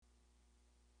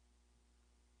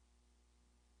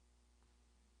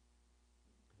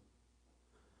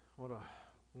What a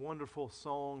wonderful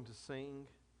song to sing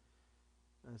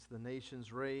as the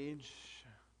nations rage,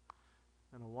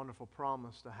 and a wonderful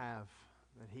promise to have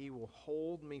that He will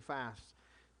hold me fast.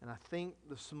 And I think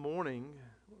this morning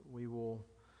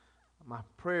my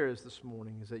prayer is this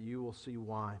morning is that you will see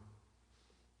why.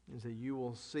 Is that you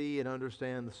will see and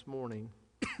understand this morning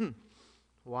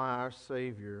why our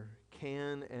Savior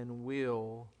can and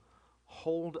will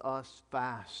hold us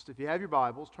fast. If you have your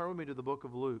Bibles, turn with me to the book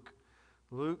of Luke.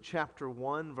 Luke chapter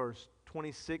 1, verse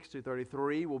 26 to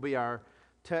 33 will be our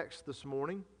text this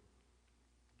morning.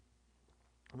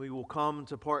 We will come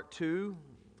to part 2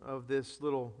 of this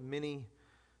little mini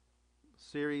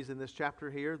series in this chapter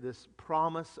here, this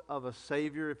promise of a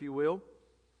Savior, if you will,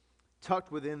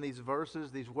 tucked within these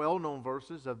verses, these well-known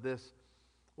verses of this,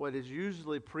 what is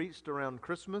usually preached around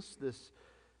Christmas,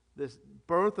 this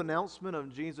birth announcement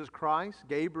of Jesus Christ.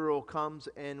 Gabriel comes,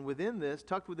 and within this,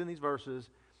 tucked within these verses,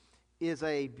 is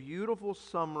a beautiful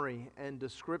summary and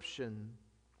description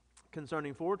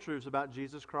concerning 4 truths about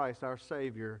Jesus Christ, our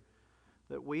Savior,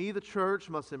 that we, the church,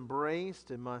 must embrace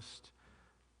and must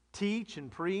teach and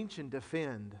preach and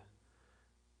defend.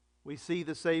 We see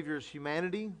the Savior's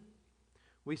humanity.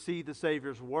 We see the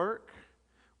Savior's work.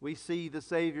 We see the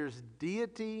Savior's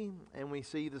deity. And we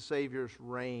see the Savior's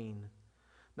reign.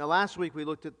 Now, last week we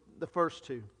looked at the first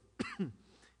two,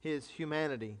 His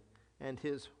humanity and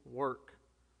His work.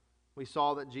 We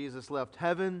saw that Jesus left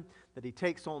heaven, that He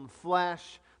takes on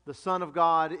flesh. The Son of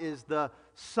God is the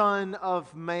Son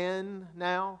of Man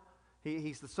now.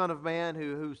 He's the Son of Man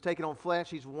who's taken on flesh.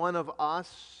 He's one of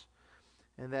us.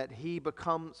 And that He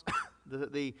becomes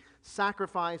the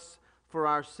sacrifice for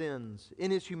our sins. In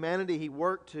His humanity, He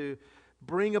worked to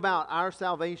bring about our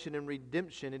salvation and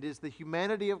redemption. It is the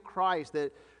humanity of Christ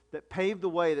that paved the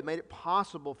way, that made it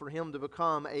possible for Him to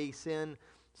become a sin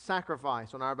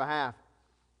sacrifice on our behalf,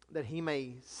 that He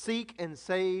may seek and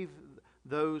save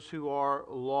those who are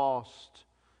lost.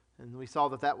 And we saw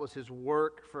that was His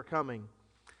work for coming.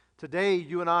 Today,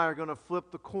 you and I are going to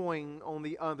flip the coin on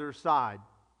the other side.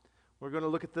 We're going to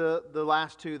look at the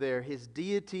last two there, His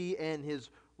deity and His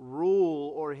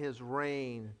rule or His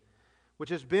reign, which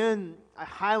has been a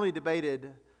highly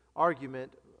debated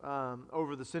argument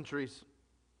over the centuries.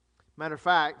 Matter of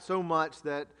fact, so much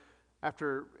that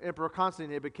after Emperor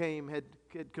Constantine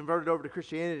had converted over to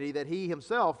Christianity, that he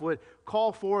himself would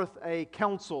call forth a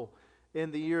council in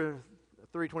the year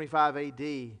 325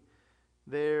 A.D.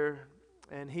 there,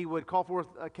 and he would call forth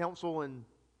a council, and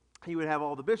he would have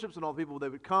all the bishops and all the people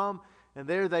that would come, and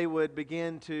there they would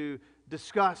begin to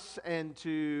discuss and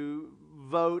to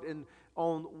vote and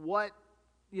on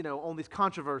on these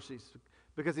controversies.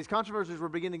 Because these controversies were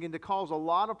beginning to cause a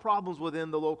lot of problems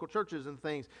within the local churches and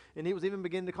things. And it was even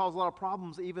beginning to cause a lot of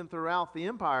problems even throughout the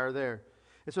empire there.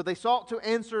 And so they sought to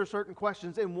answer certain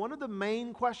questions. And one of the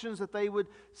main questions that they would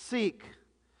seek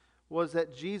was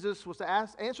that Jesus was to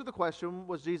answer the question,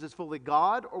 was Jesus fully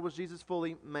God or was Jesus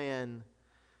fully man?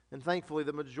 And thankfully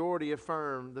the majority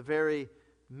affirmed the very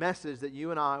message that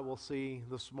you and I will see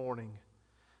this morning.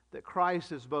 That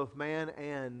Christ is both man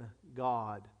and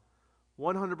God.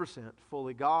 100%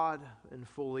 fully God and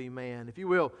fully man. If you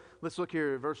will, let's look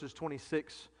here at verses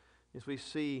 26 as we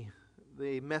see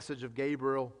the message of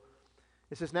Gabriel.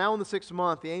 It says, "Now in the 6th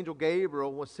month, the angel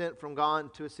Gabriel was sent from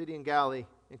God to a city in Galilee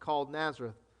and called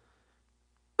Nazareth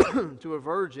to a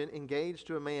virgin engaged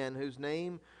to a man whose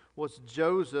name was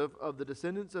Joseph of the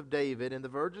descendants of David, and the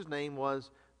virgin's name was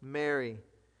Mary.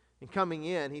 And coming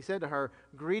in, he said to her,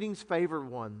 'Greetings, favored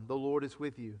one, the Lord is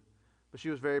with you.' But she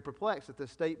was very perplexed at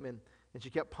this statement, and she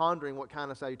kept pondering what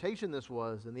kind of salutation this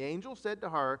was. And the angel said to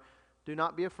her, 'Do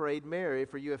not be afraid, Mary,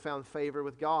 for you have found favor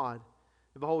with God.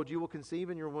 And behold, you will conceive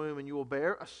in your womb, and you will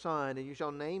bear a son, and you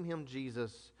shall name him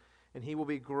Jesus. And he will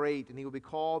be great, and he will be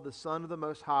called the Son of the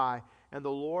Most High. And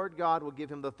the Lord God will give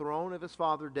him the throne of his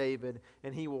father David,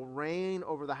 and he will reign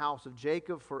over the house of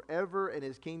Jacob forever, and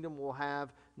his kingdom will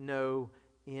have no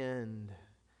end.'"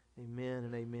 Amen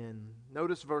and amen.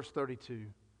 Notice verse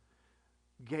 32.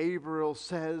 Gabriel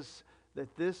says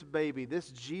that this baby,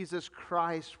 this Jesus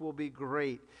Christ, will be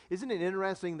great. Isn't it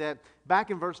interesting that back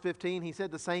in verse 15 he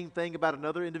said the same thing about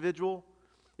another individual?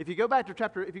 If you go back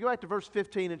to verse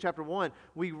 15 in chapter 1,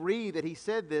 we read that he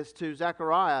said this to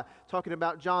Zechariah, talking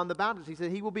about John the Baptist. He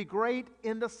said, "He will be great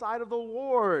in the sight of the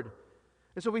Lord."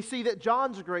 And so we see that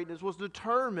John's greatness was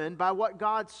determined by what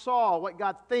God saw, what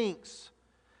God thinks.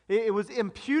 It was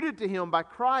imputed to him by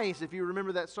Christ, if you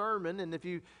remember that sermon. And if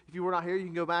you were not here, you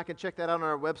can go back and check that out on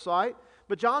our website.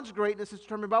 But John's greatness is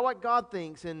determined by what God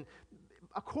thinks and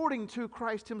according to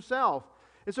Christ himself.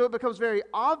 And so it becomes very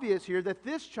obvious here that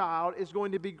this child is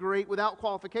going to be great without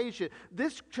qualification.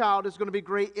 This child is going to be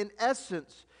great in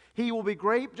essence. He will be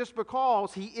great just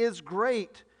because he is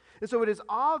great. And so it is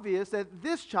obvious that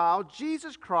this child,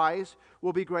 Jesus Christ,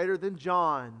 will be greater than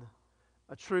John.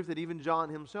 A truth that even John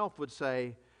himself would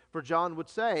say. For John would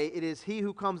say, "It is he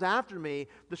who comes after me,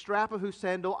 the strap of whose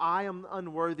sandal I am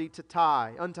unworthy to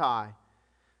untie."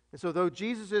 And so though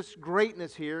Jesus'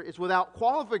 greatness here is without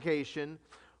qualification,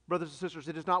 brothers and sisters,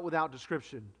 it is not without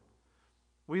description.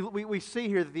 We see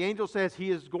here that the angel says he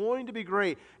is going to be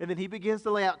great, and then he begins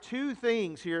to lay out two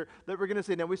things here that we're going to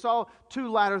see. Now, we saw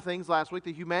two latter things last week,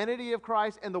 the humanity of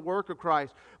Christ and the work of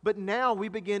Christ. But now we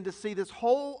begin to see this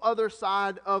whole other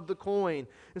side of the coin.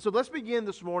 And so let's begin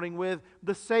this morning with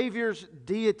the Savior's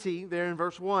deity there in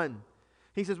verse 1.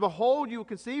 He says, "Behold, you will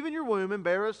conceive in your womb and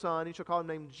bear a son. You shall call him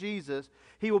name Jesus.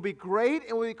 He will be great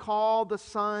and will be called the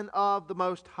Son of the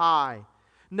Most High."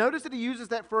 Notice that he uses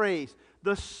that phrase,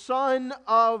 the Son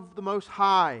of the Most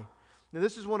High. Now,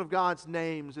 this is one of God's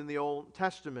names in the Old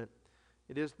Testament.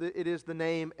 It is the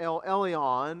name El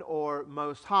Elyon, or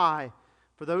Most High.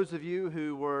 For those of you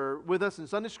who were with us in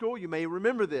Sunday school, you may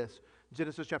remember this.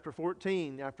 Genesis chapter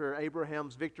 14, after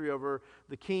Abraham's victory over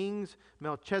the kings,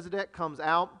 Melchizedek comes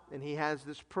out and he has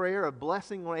this prayer of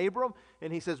blessing on Abram.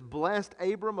 And he says, "Blessed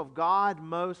Abram of God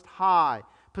Most High,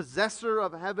 possessor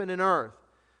of heaven and earth."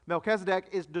 Melchizedek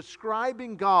is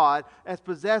describing God as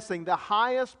possessing the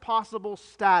highest possible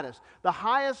status, the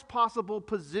highest possible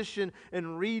position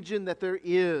and region that there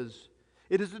is.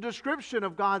 It is a description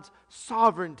of God's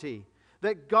sovereignty,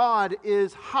 that God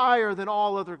is higher than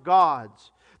all other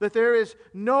gods, that there is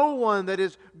no one that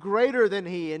is greater than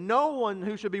He, and no one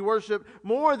who should be worshipped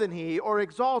more than He or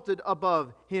exalted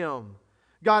above Him.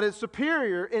 God is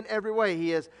superior in every way.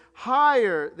 He is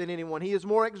higher than anyone. He is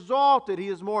more exalted. He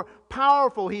is more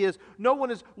powerful. No one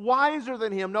is wiser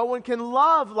than Him. No one can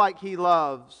love like He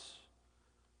loves.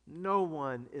 No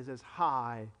one is as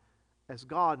high as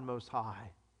God Most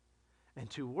High. And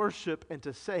to worship and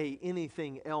to say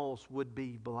anything else would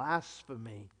be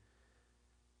blasphemy.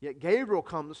 Yet Gabriel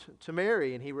comes to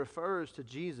Mary and he refers to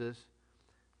Jesus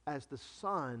as the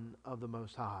Son of the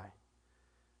Most High.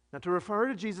 Now, to refer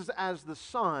to Jesus as the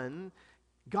Son,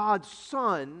 God's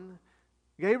Son,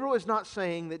 Gabriel is not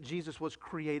saying that Jesus was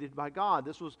created by God.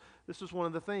 This was one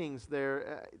of the things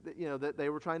there, that they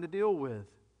were trying to deal with.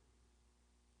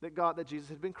 That Jesus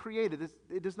had been created.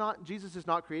 Jesus is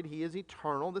not created. He is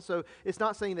eternal. So it's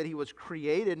not saying that He was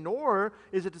created, nor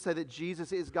is it to say that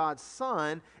Jesus is God's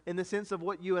Son in the sense of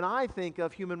what you and I think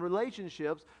of human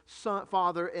relationships,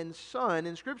 father and son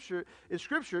in Scripture.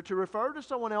 To refer to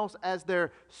someone else as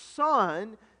their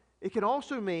son, it can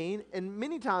also mean, and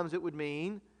many times it would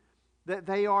mean, that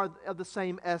they are of the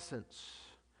same essence.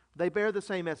 They bear the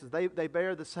same essence. They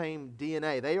bear the same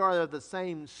DNA. They are of the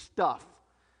same stuff.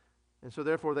 And so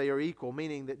therefore they are equal,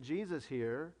 meaning that Jesus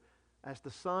here, as the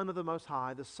Son of the Most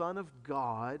High, the Son of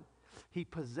God, He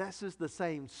possesses the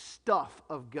same stuff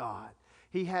of God.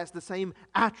 He has the same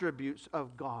attributes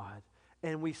of God.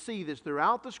 And we see this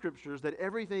throughout the Scriptures, that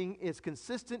everything is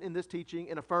consistent in this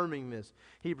teaching and affirming this.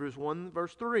 Hebrews 1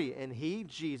 verse 3, "And He,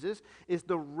 Jesus, is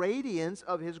the radiance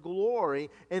of His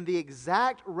glory and the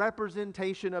exact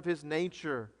representation of His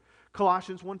nature."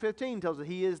 Colossians 1:15 tells us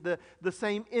He is the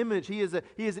same image. He is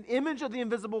an image of the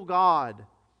invisible God.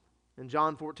 In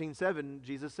John 14:7,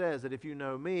 Jesus says that if you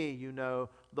know me, you know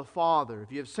the Father.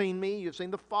 If you have seen me, you have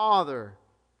seen the Father.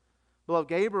 Beloved,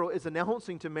 Gabriel is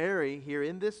announcing to Mary here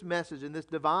in this message, in this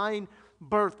divine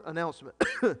birth announcement,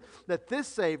 that this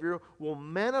Savior will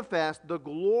manifest the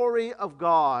glory of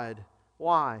God.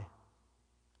 Why?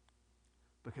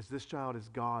 Because this child is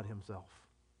God Himself.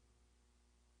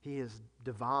 He is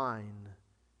divine.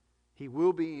 He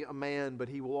will be a man, but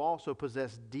He will also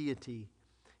possess deity.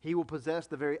 He will possess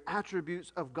the very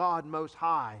attributes of God Most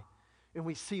High. And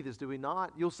we see this, do we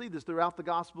not? You'll see this throughout the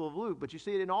Gospel of Luke, but you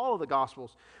see it in all of the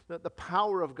Gospels. That the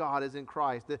power of God is in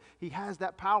Christ. That He has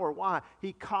that power. Why?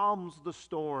 He calms the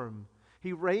storm.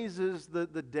 He raises the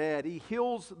dead. He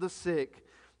heals the sick.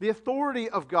 The authority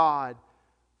of God,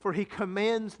 for He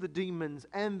commands the demons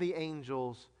and the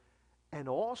angels. And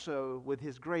also, with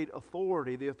His great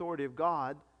authority, the authority of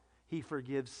God, He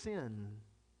forgives sin.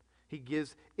 He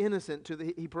gives innocent to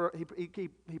the...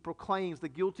 He proclaims the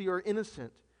guilty are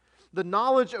innocent. The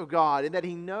knowledge of God, and that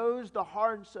He knows the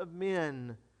hearts of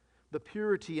men. The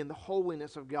purity and the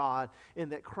holiness of God,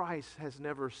 and that Christ has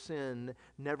never sinned,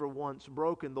 never once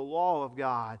broken the law of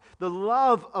God. The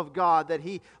love of God, that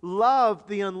He loved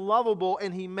the unlovable,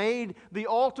 and He made the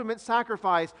ultimate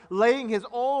sacrifice, laying His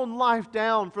own life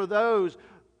down for those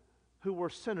who were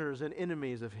sinners and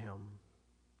enemies of Him.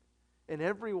 in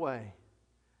every way,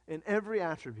 in every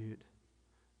attribute,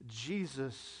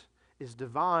 Jesus is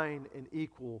divine and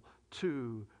equal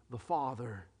to the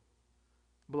Father.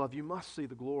 Beloved, you must see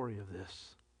the glory of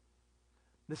this.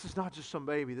 This is not just some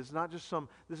baby. This is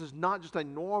not just a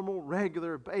normal,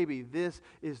 regular baby. This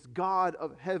is God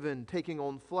of heaven taking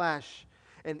on flesh.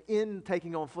 And in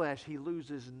taking on flesh, He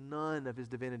loses none of His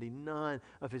divinity, none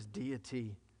of His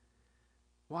deity.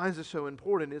 Why is this so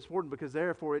important? It's important because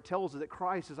therefore it tells us that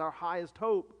Christ is our highest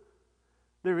hope.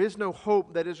 There is no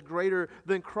hope that is greater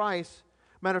than Christ.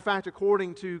 Matter of fact,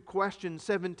 according to question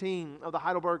 17 of the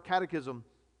Heidelberg Catechism,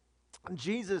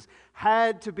 Jesus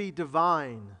had to be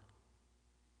divine.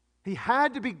 He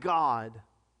had to be God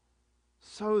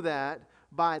so that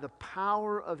by the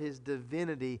power of His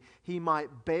divinity, He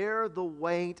might bear the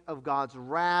weight of God's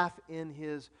wrath in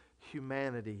His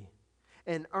humanity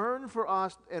and earn for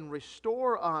us and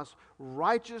restore us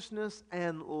righteousness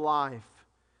and life.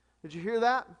 Did you hear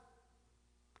that?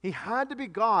 He had to be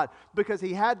God because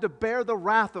He had to bear the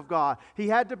wrath of God. He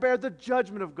had to bear the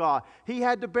judgment of God. He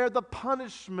had to bear the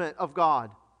punishment of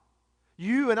God.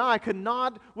 You and I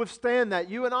cannot withstand that.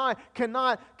 You and I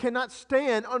cannot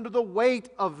stand under the weight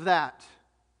of that.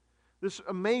 This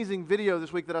amazing video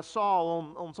this week that I saw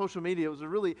on social media, it was a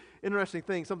really interesting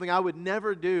thing, something I would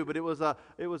never do, but it was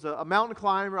a mountain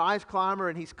climber, ice climber,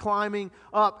 and he's climbing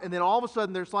up, and then all of a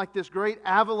sudden there's like this great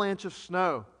avalanche of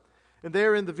snow. And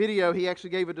there in the video, he actually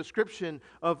gave a description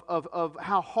of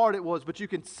how hard it was. But you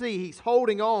can see he's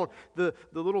holding on. The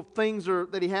little things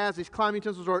that he has, these climbing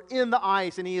utensils, are in the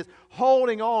ice. And he is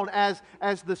holding on as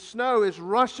the snow is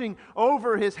rushing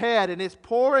over his head. And it's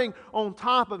pouring on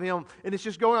top of him. And it's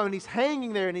just going on. And he's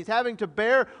hanging there. And he's having to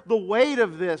bear the weight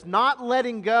of this, not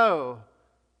letting go.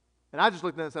 And I just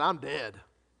looked at it and said, I'm dead.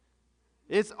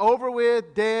 It's over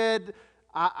with, dead.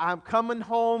 I'm coming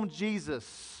home,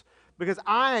 Jesus. Because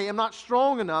I am not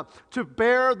strong enough to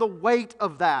bear the weight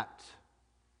of that.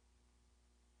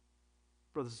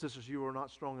 Brothers and sisters, you are not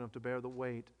strong enough to bear the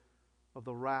weight of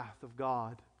the wrath of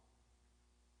God.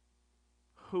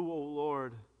 Who, O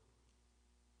Lord,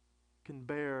 can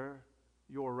bear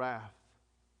your wrath?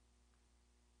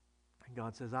 And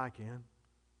God says, I can.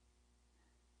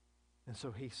 And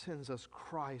so He sends us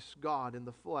Christ, God in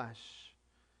the flesh.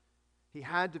 He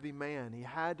had to be man. He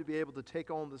had to be able to take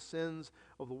on the sins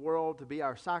of the world to be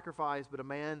our sacrifice, but a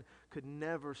man could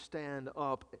never stand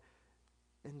up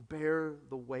and bear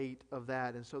the weight of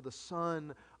that. And so the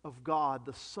Son of God,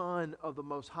 the Son of the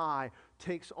Most High,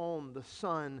 takes on the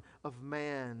Son of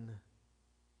Man.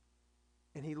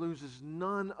 And He loses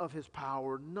none of His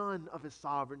power, none of His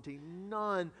sovereignty,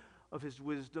 none of His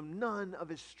wisdom, none of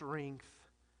His strength.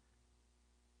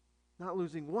 Not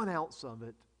losing 1 ounce of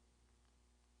it.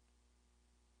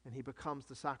 And He becomes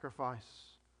the sacrifice,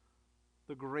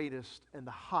 the greatest and the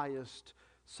highest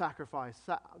sacrifice,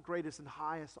 greatest and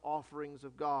highest offerings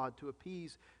of God to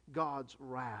appease God's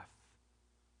wrath.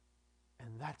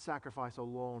 And that sacrifice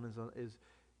alone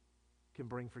can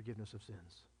bring forgiveness of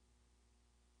sins.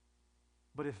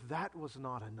 But if that was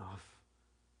not enough,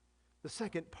 the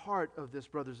second part of this,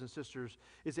 brothers and sisters,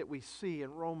 is that we see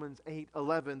in Romans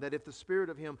 8:11 that if the Spirit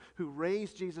of Him who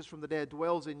raised Jesus from the dead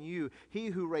dwells in you, He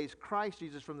who raised Christ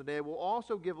Jesus from the dead will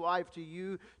also give life to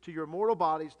you, to your mortal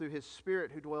bodies, through His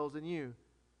Spirit who dwells in you.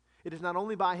 It is not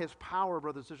only by His power,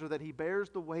 brothers and sisters, that He bears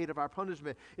the weight of our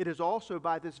punishment. It is also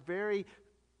by this very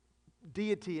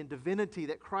deity and divinity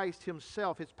that Christ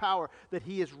Himself, His power, that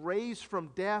He is raised from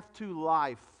death to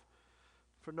life.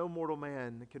 For no mortal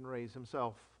man can raise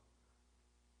himself.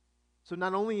 So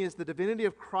not only is the divinity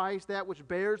of Christ that which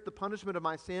bears the punishment of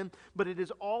my sin, but it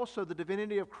is also the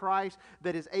divinity of Christ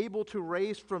that is able to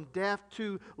raise from death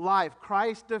to life.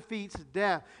 Christ defeats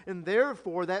death. And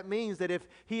therefore, that means that if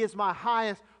He is my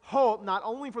highest hope, not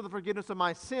only for the forgiveness of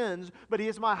my sins, but He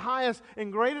is my highest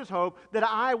and greatest hope, that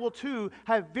I will too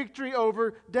have victory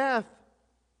over death.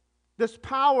 This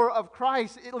power of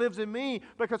Christ, it lives in me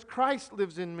because Christ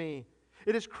lives in me.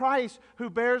 It is Christ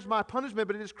who bears my punishment,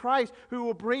 but it is Christ who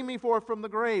will bring me forth from the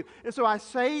grave. And so I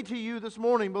say to you this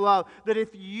morning, beloved, that if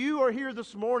you are here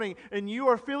this morning and you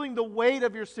are feeling the weight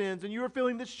of your sins and you are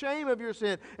feeling the shame of your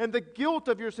sin and the guilt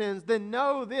of your sins, then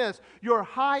know this: your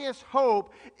highest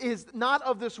hope is not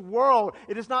of this world.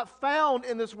 It is not found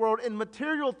in this world, in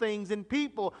material things, in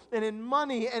people, and in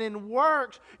money, and in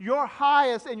works. Your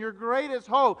highest and your greatest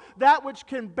hope, that which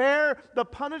can bear the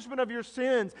punishment of your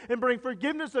sins and bring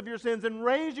forgiveness of your sins and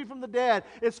raise you from the dead,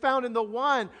 is found in the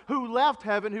one who left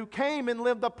heaven, who came and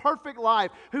lived the perfect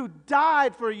life, who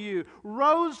died for you,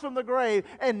 rose from the grave,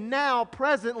 and now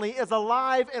presently is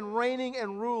alive and reigning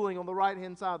and ruling on the right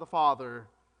hand side of the Father.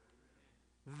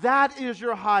 That is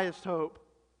your highest hope.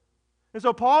 And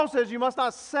so Paul says you must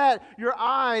not set your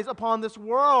eyes upon this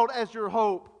world as your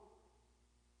hope.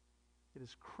 It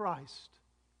is Christ.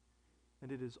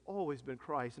 And it has always been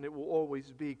Christ, and it will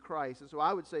always be Christ. And so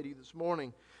I would say to you this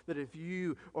morning that if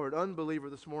you are an unbeliever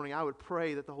this morning, I would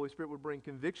pray that the Holy Spirit would bring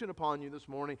conviction upon you this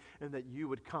morning and that you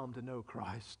would come to know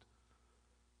Christ.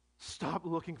 Stop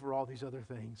looking for all these other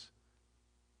things.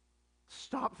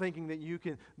 Stop thinking that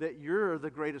you're the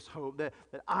greatest hope, that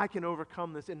I can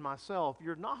overcome this in myself.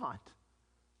 You're not.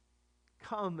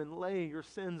 Come and lay your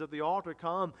sins at the altar.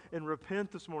 Come and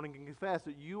repent this morning and confess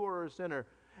that you are a sinner.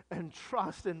 And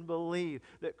trust and believe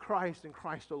that Christ and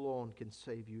Christ alone can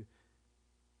save you.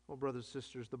 Well, brothers and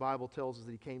sisters, the Bible tells us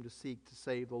that He came to seek to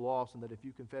save the lost, and that if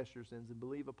you confess your sins and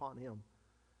believe upon Him,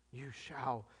 you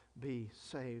shall be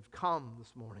saved. Come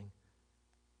this morning.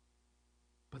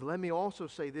 But let me also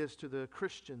say this to the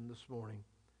Christian this morning.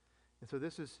 And so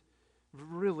this is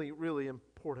really, really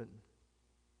important.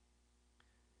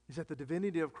 Is that the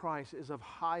divinity of Christ is of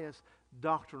highest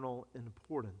doctrinal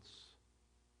importance.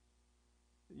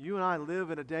 You and I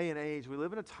live in a day and age, we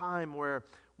live in a time where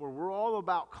we're all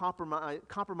about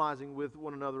compromising with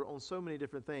one another on so many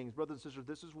different things. Brothers and sisters,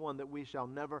 this is one that we shall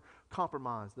never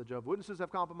compromise. The Jehovah's Witnesses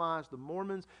have compromised, the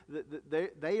Mormons,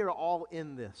 they are all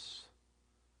in this.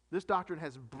 This doctrine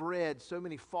has bred so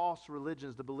many false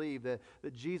religions to believe that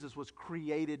Jesus was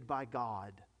created by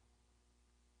God.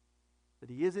 That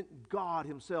He isn't God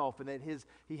Himself, and that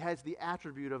He has the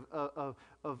attribute of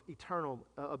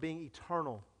being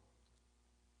eternal.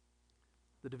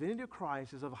 The divinity of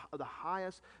Christ is of the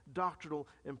highest doctrinal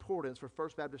importance for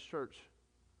First Baptist Church.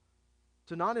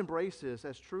 To not embrace this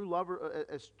as true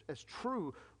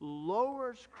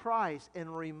lowers Christ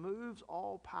and removes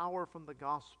all power from the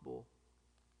gospel.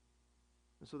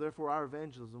 And so therefore our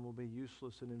evangelism will be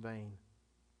useless and in vain.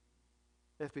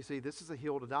 FBC, this is a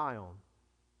hill to die on.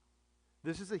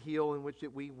 This is a hill in which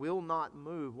we will not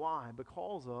move. Why?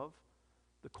 Because of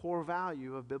the core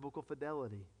value of biblical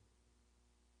fidelity.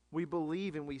 We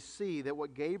believe and we see that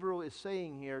what Gabriel is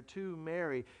saying here to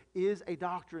Mary is a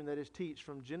doctrine that is taught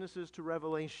from Genesis to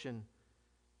Revelation.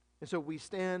 And so we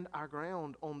stand our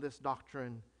ground on this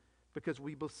doctrine because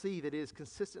we see that it is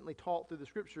consistently taught through the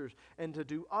Scriptures, and to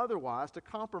do otherwise, to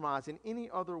compromise in any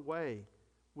other way,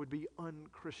 would be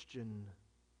unchristian.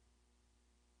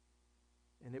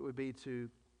 And it would be to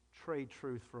trade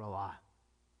truth for a lie.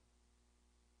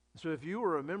 So if you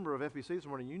are a member of FBC this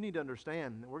morning, you need to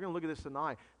understand, and we're going to look at this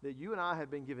tonight, that you and I have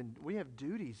been given, we have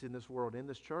duties in this world, in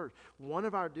this church. One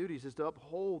of our duties is to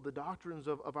uphold the doctrines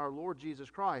of our Lord Jesus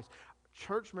Christ.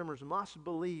 Church members must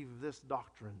believe this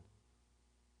doctrine.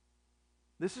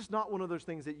 This is not one of those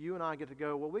things that you and I get to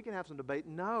go, well, we can have some debate.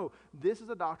 No, this is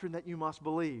a doctrine that you must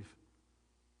believe.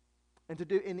 And to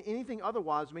do in anything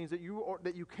otherwise means that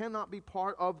you cannot be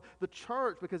part of the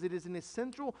church, because it is an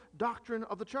essential doctrine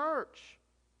of the church.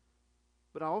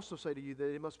 But I also say to you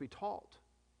that it must be taught.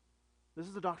 This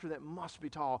is a doctrine that must be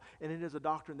taught, and it is a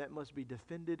doctrine that must be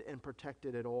defended and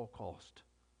protected at all cost.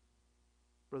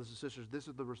 Brothers and sisters, this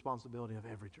is the responsibility of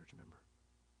every church member.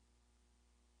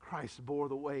 Christ bore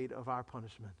the weight of our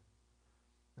punishment.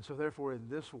 And so therefore in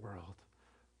this world,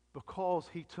 because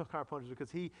He took our punishment,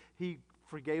 because He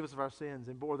forgave us of our sins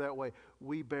and bore that weight,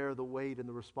 we bear the weight and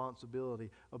the responsibility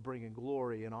of bringing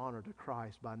glory and honor to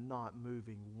Christ by not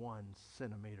moving 1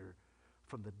 centimeter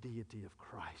from the deity of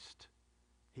Christ.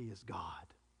 He is God.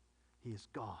 He is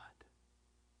God.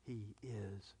 He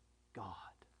is God.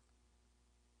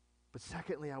 But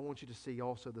secondly, I want you to see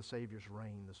also the Savior's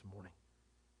reign this morning.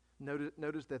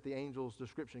 Notice that the angel's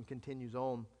description continues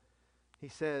on. He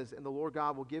says, and the Lord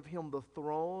God will give him the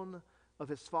throne of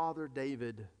his father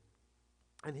David,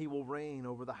 and he will reign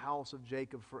over the house of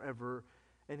Jacob forever,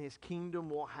 and his kingdom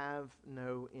will have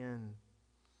no end.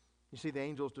 You see, the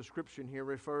angel's description here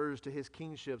refers to his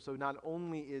kingship. So not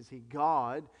only is he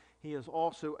God, he is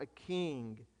also a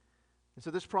king. And so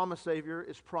this promised Savior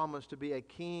is promised to be a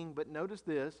king, but notice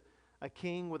this, a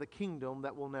king with a kingdom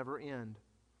that will never end.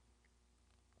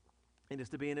 It is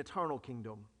to be an eternal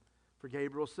kingdom. For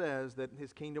Gabriel says that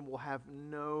his kingdom will have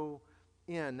no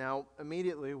end. Now,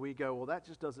 immediately we go, well, that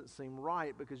just doesn't seem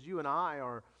right, because you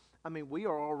and we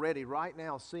are already right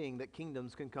now seeing that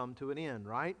kingdoms can come to an end,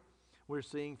 right? We're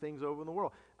seeing things over in the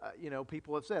world.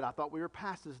 People have said, I thought we were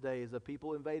past this days of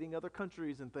people invading other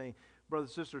countries and things.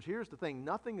 Brothers and sisters, here's the thing.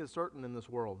 Nothing is certain in this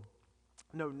world.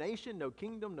 No nation, no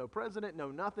kingdom, no president,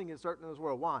 nothing is certain in this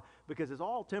world. Why? Because it's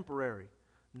all temporary.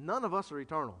 None of us are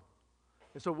eternal.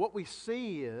 And so what we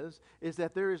see is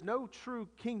that there is no true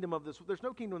kingdom there's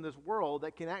no kingdom in this world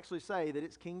that can actually say that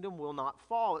its kingdom will not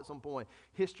fall at some point.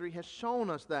 History has shown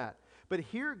us that. But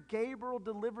here Gabriel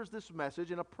delivers this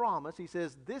message in a promise. He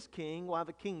says, this king will have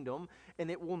a kingdom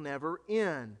and it will never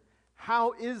end.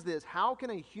 How is this? How can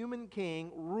a human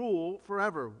king rule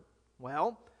forever?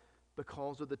 Well,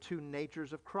 because of the two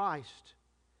natures of Christ.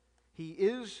 He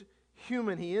is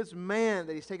human, He is man,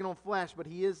 that He's taken on flesh, but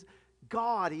He is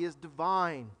God, He is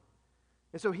divine.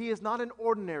 And so He is not an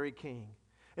ordinary king.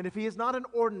 And if He is not an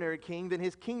ordinary king, then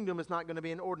His kingdom is not going to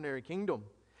be an ordinary kingdom.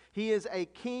 He is a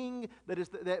king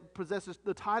that possesses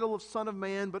the title of Son of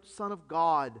Man, but Son of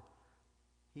God.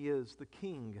 He is the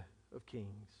King of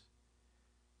kings.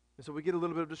 And so we get a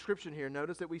little bit of description here.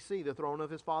 Notice that we see the throne of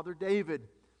his father David.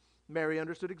 Mary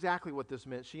understood exactly what this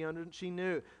meant. She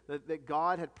knew that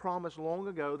God had promised long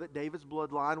ago that David's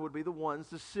bloodline would be the ones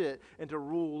to sit and to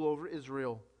rule over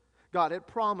Israel. God had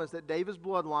promised that David's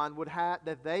bloodline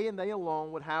that they and they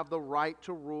alone would have the right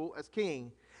to rule as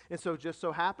king. And so it just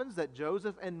so happens that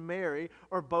Joseph and Mary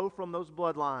are both from those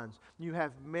bloodlines. You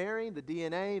have Mary, the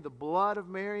DNA, the blood of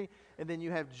Mary, and then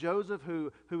you have Joseph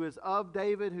who is of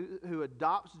David, who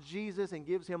adopts Jesus and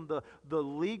gives him the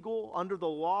legal, under the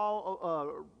law,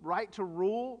 right to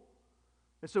rule.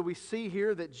 And so we see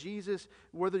here that Jesus,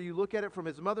 whether you look at it from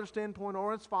his mother's standpoint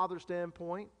or his father's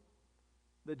standpoint,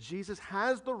 that Jesus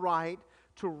has the right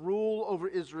to rule over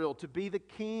Israel, to be the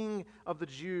king of the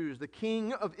Jews, the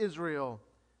king of Israel.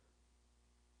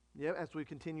 Yeah, as we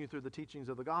continue through the teachings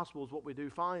of the Gospels, what we do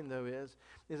find, though, is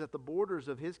that the borders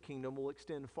of his kingdom will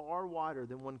extend far wider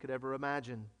than one could ever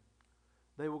imagine.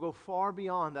 They will go far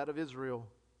beyond that of Israel.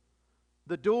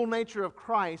 The dual nature of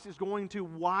Christ is going to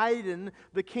widen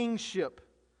the kingship.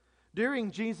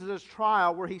 During Jesus'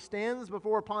 trial, where he stands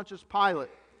before Pontius Pilate,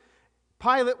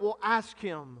 Pilate will ask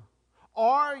him,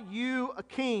 "Are you a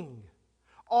king?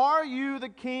 Are you the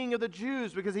king of the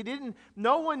Jews?" Because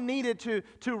no one needed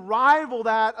to rival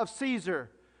that of Caesar.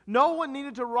 No one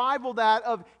needed to rival that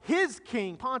of his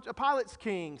king, Pilate's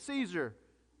king, Caesar.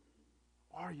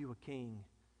 Are you a king?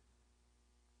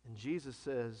 And Jesus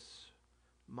says,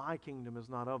 my kingdom is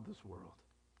not of this world.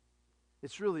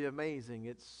 It's really amazing.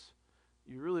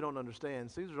 You really don't understand.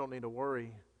 Caesar don't need to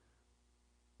worry.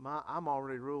 I'm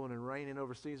already ruling and reigning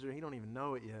over Caesar. He don't even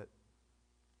know it yet.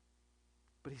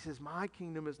 But he says, my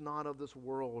kingdom is not of this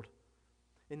world.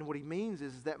 And what he means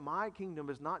is that my kingdom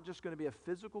is not just going to be a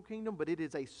physical kingdom, but it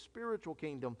is a spiritual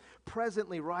kingdom.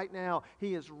 Presently, right now,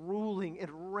 he is ruling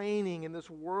and reigning in this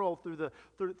world through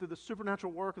the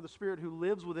supernatural work of the Spirit who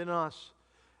lives within us.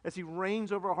 As he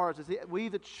reigns over our hearts, we,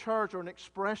 the church, are an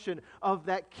expression of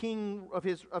that king, of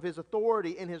his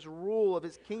authority and his rule, of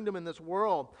his kingdom in this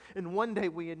world. And one day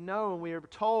we know and we are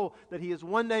told that he is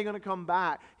one day going to come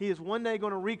back. He is one day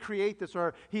going to recreate this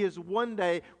earth. He is one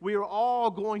day, we are all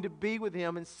going to be with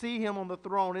him and see him on the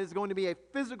throne. It is going to be a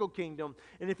physical kingdom.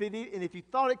 And if you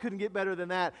thought it couldn't get better than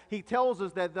that, he tells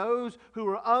us that those who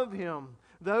are of him,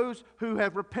 those who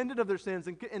have repented of their sins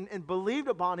and believed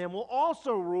upon him will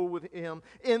also rule with him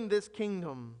in this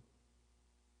kingdom.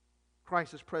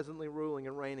 Christ is presently ruling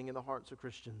and reigning in the hearts of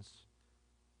Christians.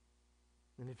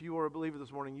 And if you are a believer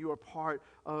this morning, you are part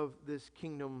of this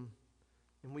kingdom.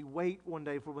 And we wait one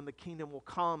day for when the kingdom will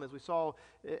come, as we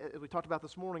talked about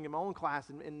this morning in my own class,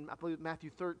 in I believe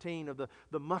Matthew 13, of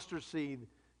the mustard seed.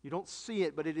 You don't see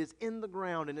it, but it is in the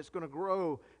ground and it's going to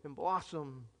grow and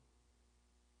blossom.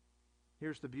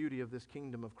 Here's the beauty of this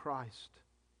kingdom of Christ.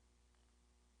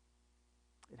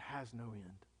 It has no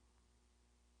end.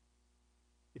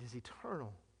 It is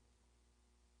eternal.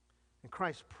 And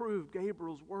Christ proved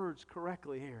Gabriel's words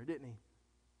correctly here, didn't he?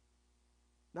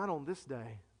 Not on this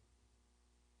day,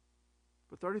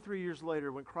 but 33 years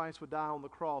later, when Christ would die on the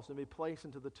cross and be placed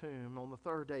into the tomb, on the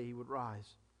third day he would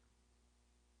rise.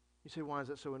 You say, why is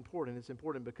that so important? It's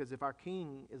important because if our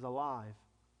King is alive,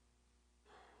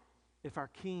 if our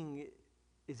King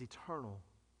is eternal,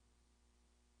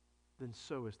 then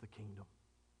so is the kingdom.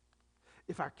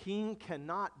 If our King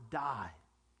cannot die,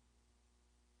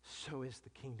 so is the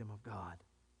kingdom of God.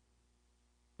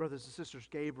 Brothers and sisters,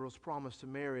 Gabriel's promise to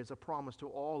Mary is a promise to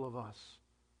all of us.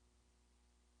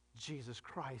 Jesus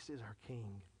Christ is our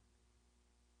King.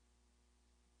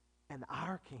 And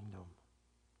our kingdom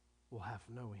will have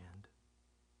no end.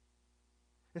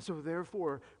 And so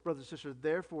therefore, brothers and sisters,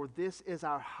 this is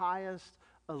our highest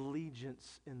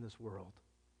allegiance in this world.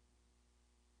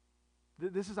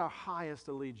 This is our highest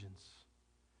allegiance.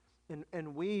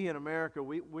 And we in America,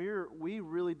 we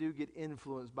really do get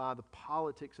influenced by the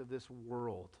politics of this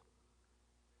world.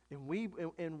 And we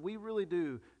really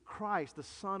do. Christ, the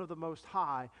Son of the Most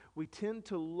High, we tend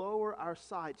to lower our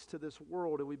sights to this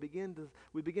world, and we begin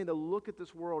to look at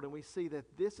this world and we see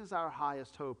that this is our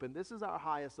highest hope and this is our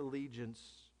highest allegiance.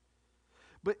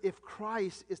 But if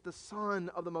Christ is the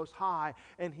Son of the Most High,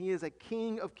 and He is a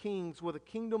King of kings with a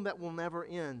kingdom that will never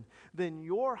end, then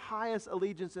your highest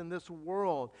allegiance in this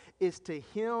world is to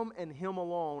Him and Him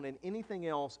alone, and anything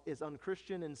else is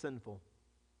unchristian and sinful.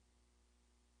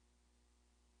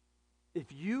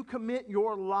 If you commit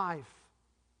your life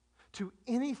to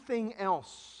anything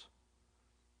else,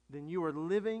 then you are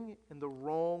living in the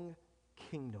wrong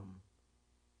kingdom.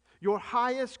 Your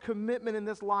highest commitment in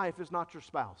this life is not your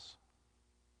spouse.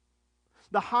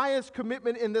 The highest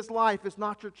commitment in this life is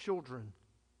not your children.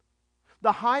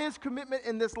 The highest commitment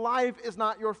in this life is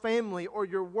not your family or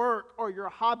your work or your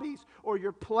hobbies or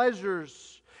your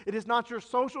pleasures. It is not your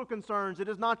social concerns. It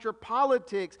is not your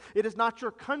politics. It is not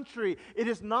your country. It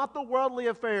is not the worldly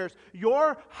affairs.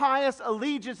 Your highest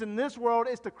allegiance in this world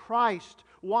is to Christ.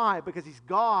 Why? Because He's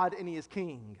God and He is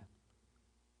King.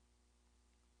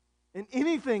 And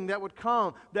anything that would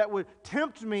come that would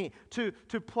tempt me to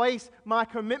place my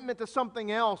commitment to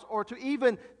something else, or to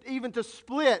even to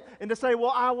split and to say,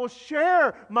 well, I will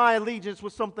share my allegiance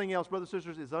with something else, brothers and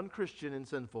sisters, is unchristian and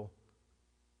sinful.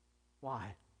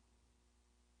 Why?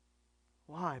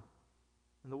 Why?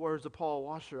 In the words of Paul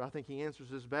Washer, I think he answers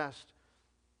this best.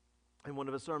 In one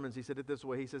of his sermons, he said it this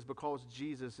way. He says, because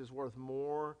Jesus is worth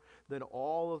more than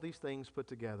all of these things put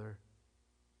together.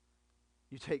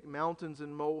 You take mountains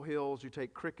and molehills, you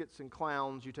take crickets and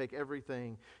clowns, you take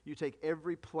everything. You take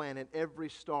every planet, every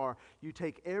star. You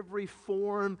take every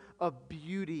form of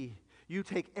beauty. You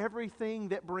take everything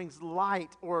that brings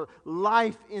light or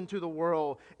life into the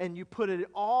world, and you put it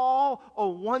all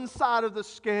on one side of the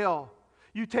scale.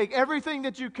 You take everything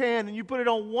that you can and you put it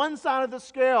on one side of the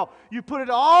scale. You put it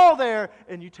all there,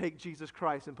 and you take Jesus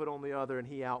Christ and put it on the other, and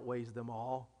He outweighs them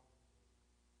all.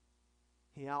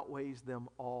 He outweighs them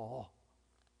all.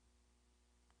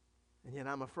 And yet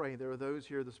I'm afraid there are those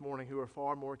here this morning who are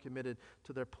far more committed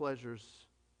to their pleasures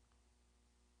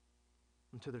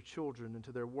and to their children and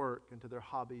to their work and to their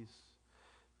hobbies,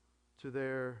 to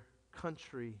their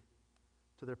country,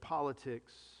 to their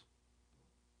politics.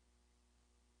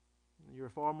 You're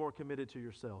far more committed to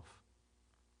yourself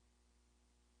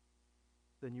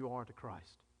than you are to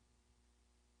Christ.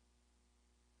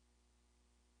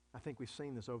 I think we've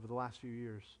seen this over the last few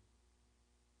years.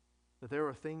 That there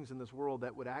are things in this world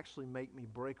that would actually make me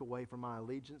break away from my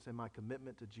allegiance and my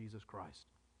commitment to Jesus Christ.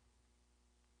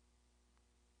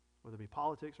 Whether it be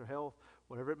politics or health,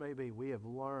 whatever it may be, we have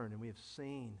learned and we have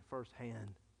seen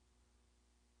firsthand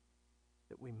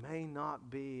that we may not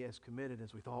be as committed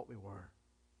as we thought we were.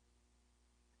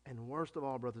 And worst of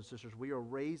all, brothers and sisters, we are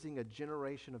raising a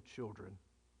generation of children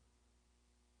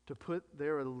to put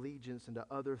their allegiance into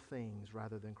other things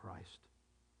rather than Christ.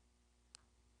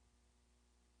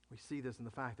 We see this in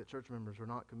the fact that church members are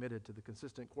not committed to the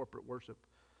consistent corporate worship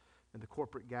and the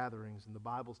corporate gatherings and the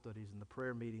Bible studies and the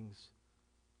prayer meetings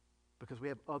because we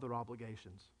have other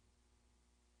obligations.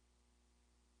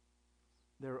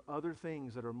 There are other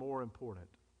things that are more important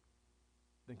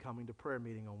than coming to prayer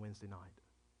meeting on Wednesday night.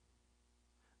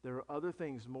 There are other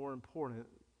things more important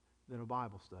than a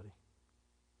Bible study.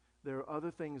 There are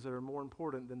other things that are more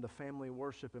important than the family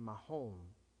worship in my home.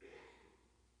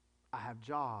 I have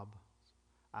job.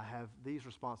 I have these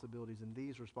responsibilities and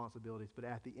these responsibilities. But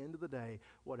at the end of the day,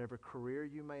 whatever career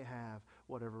you may have,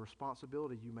 whatever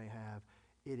responsibility you may have,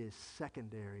 it is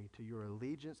secondary to your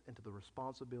allegiance and to the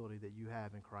responsibility that you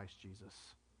have in Christ Jesus.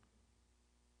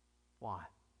 Why?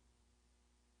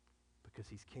 Because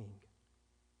He's King.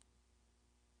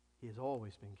 He has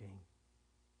always been King.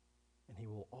 And He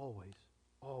will always,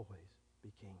 always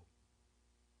be King.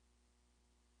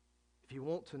 If you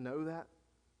want to know that,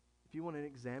 if you want to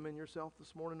examine yourself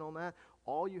this morning on that,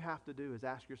 all you have to do is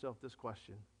ask yourself this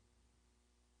question.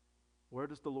 Where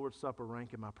does the Lord's Supper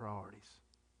rank in my priorities?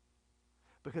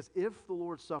 Because if the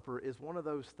Lord's Supper is one of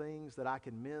those things that I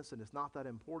can miss and it's not that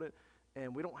important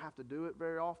and we don't have to do it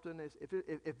very often,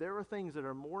 if there are things that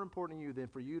are more important to you than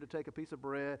for you to take a piece of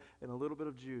bread and a little bit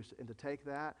of juice and to take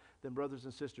that, then brothers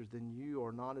and sisters, then you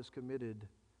are not as committed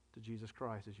to Jesus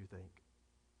Christ as you think.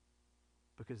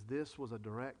 Because this was a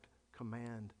direct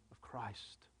command of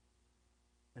Christ.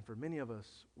 And for many of us,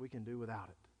 we can do without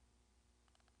it.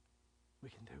 We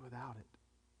can do without it.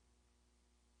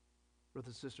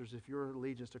 Brothers and sisters, if your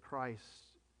allegiance to Christ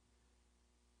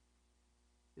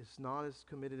is not as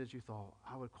committed as you thought,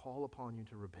 I would call upon you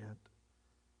to repent.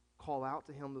 Call out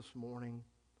to Him this morning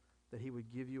that He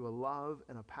would give you a love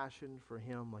and a passion for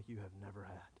Him like you have never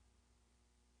had.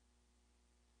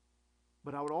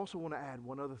 But I would also want to add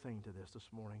one other thing to this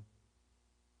morning.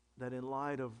 That in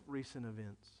light of recent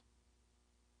events,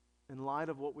 in light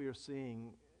of what we are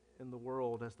seeing in the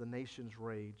world as the nations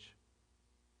rage,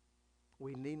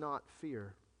 we need not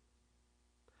fear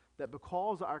that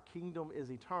because our kingdom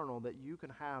is eternal, that you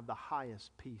can have the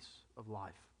highest peace of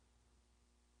life.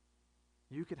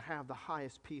 You can have the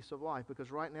highest peace of life,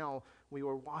 because right now we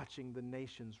are watching the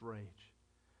nations rage.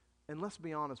 And let's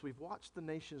be honest, we've watched the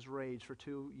nations rage for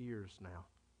 2 years now,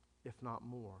 if not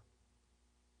more.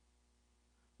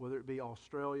 Whether it be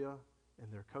Australia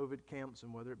and their COVID camps,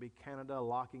 and whether it be Canada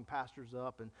locking pastors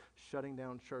up and shutting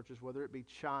down churches, whether it be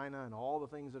China and all the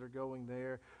things that are going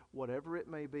there, whatever it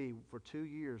may be, for 2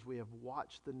 years we have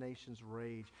watched the nations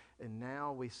rage. And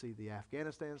now we see the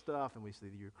Afghanistan stuff, and we see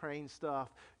the Ukraine stuff,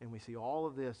 and we see all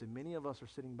of this, and many of us are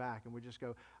sitting back and we just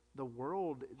go, the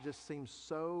world just seems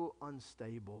so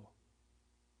unstable.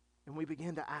 And we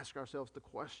begin to ask ourselves the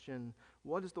question,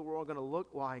 what is the world going to look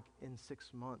like in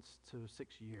 6 months to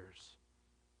 6 years?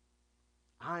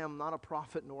 I am not a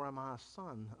prophet, nor am I a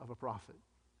son of a prophet.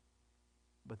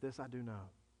 But this I do know.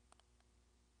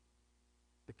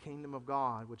 The kingdom of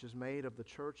God, which is made of the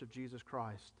church of Jesus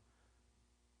Christ,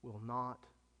 will not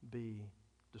be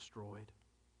destroyed.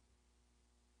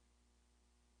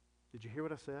 Did you hear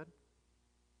what I said?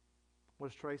 What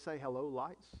does Trey say? Hello,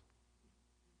 lights?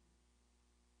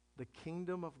 The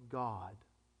kingdom of God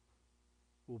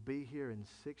will be here in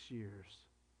 6 years,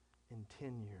 in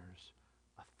 10 years,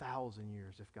 1,000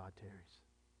 years if God tarries.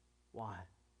 Why?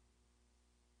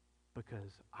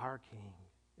 Because our King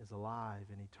is alive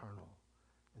and eternal,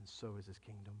 and so is his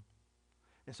kingdom.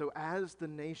 And so as the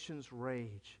nations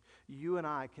rage, you and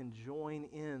I can join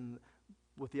in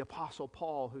with the Apostle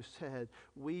Paul, who said,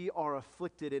 we are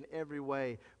afflicted in every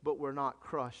way, but we're not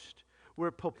crushed.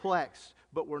 We're perplexed,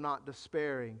 but we're not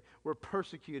despairing. We're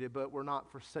persecuted, but we're not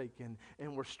forsaken.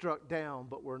 And we're struck down,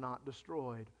 but we're not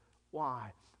destroyed.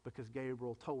 Why? Because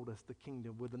Gabriel told us the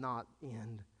kingdom would not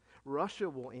end. Russia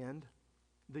will end.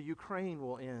 The Ukraine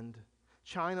will end.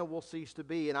 China will cease to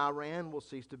be, and Iran will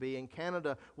cease to be, and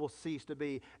Canada will cease to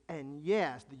be. And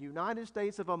yes, the United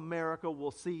States of America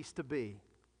will cease to be.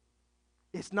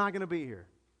 It's not going to be here.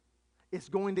 It's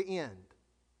going to end.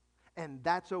 And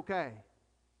that's okay.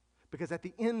 Because at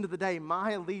the end of the day,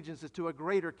 my allegiance is to a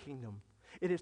greater kingdom. It is